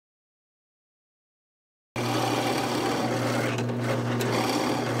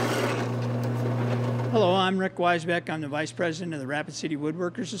I'm Rick Weisbeck. I'm the Vice President of the Rapid City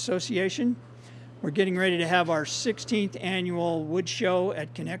Woodworkers Association. We're getting ready to have our 16th annual wood show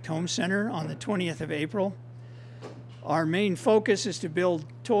at Knecht Home Center on the 20th of April. Our main focus is to build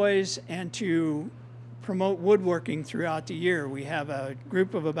toys and to promote woodworking throughout the year. We have a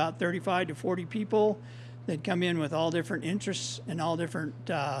group of about 35 to 40 people that come in with all different interests and all different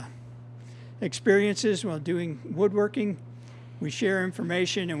experiences while doing woodworking. We share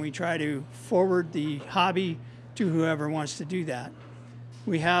information and we try to forward the hobby to whoever wants to do that.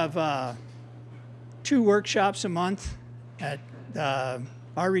 We have 2 workshops a month at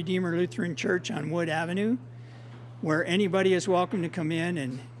Our Redeemer Lutheran Church on Wood Avenue, where anybody is welcome to come in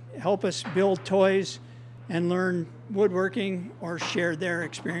and help us build toys and learn woodworking or share their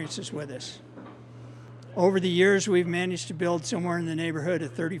experiences with us. Over the years, we've managed to build somewhere in the neighborhood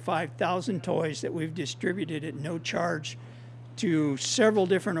of 35,000 toys that we've distributed at no charge to several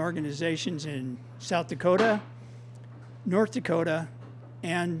different organizations in South Dakota, North Dakota,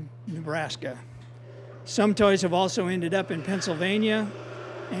 and Nebraska. Some toys have also ended up in Pennsylvania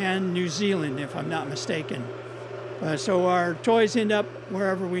and New Zealand, if I'm not mistaken. So our toys end up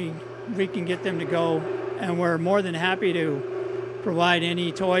wherever we can get them to go, and we're more than happy to provide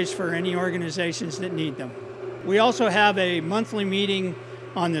any toys for any organizations that need them. We also have a monthly meeting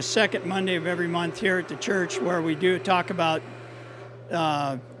on the second Monday of every month here at the church where we do talk about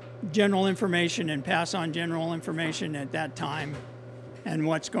general information and pass on general information at that time and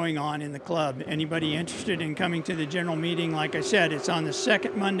what's going on in the club. Anybody interested in coming to the general meeting, like I said, it's on the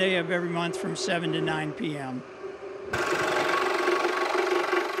second Monday of every month from 7 to 9 p.m.